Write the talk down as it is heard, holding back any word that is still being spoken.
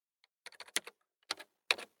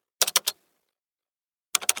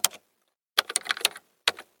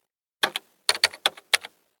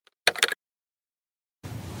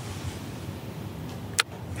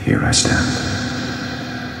I stand.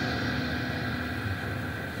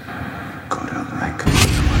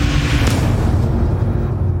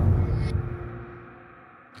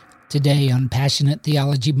 Today on Passionate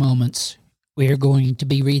Theology Moments, we are going to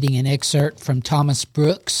be reading an excerpt from Thomas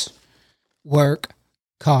Brooks' work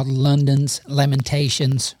called London's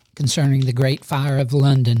Lamentations concerning the Great Fire of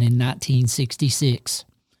London in 1966.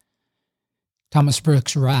 Thomas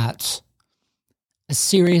Brooks writes, "A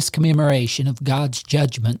serious commemoration of God's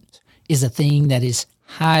judgment is a thing that is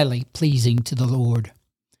highly pleasing to the Lord.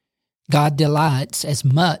 God delights as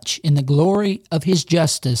much in the glory of His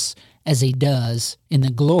justice as He does in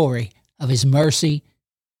the glory of His mercy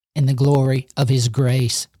and the glory of His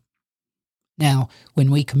grace. Now,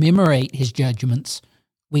 when we commemorate His judgments,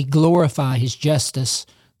 we glorify His justice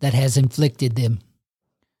that has inflicted them.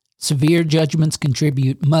 Severe judgments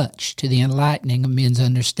contribute much to the enlightening of men's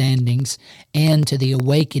understandings and to the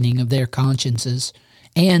awakening of their consciences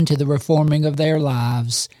and to the reforming of their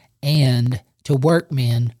lives and to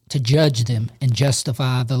workmen to judge them and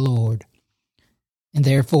justify the Lord. And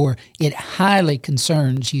therefore it highly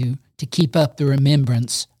concerns you to keep up the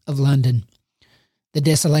remembrance of London, the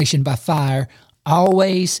desolation by fire,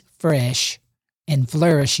 always fresh and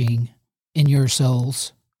flourishing in your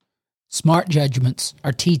souls. Smart judgments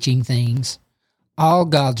are teaching things. All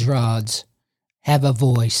God's rods have a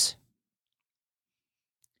voice."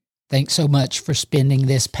 Thanks so much for spending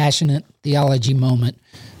this passionate theology moment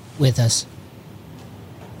with us.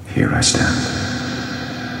 Here I stand.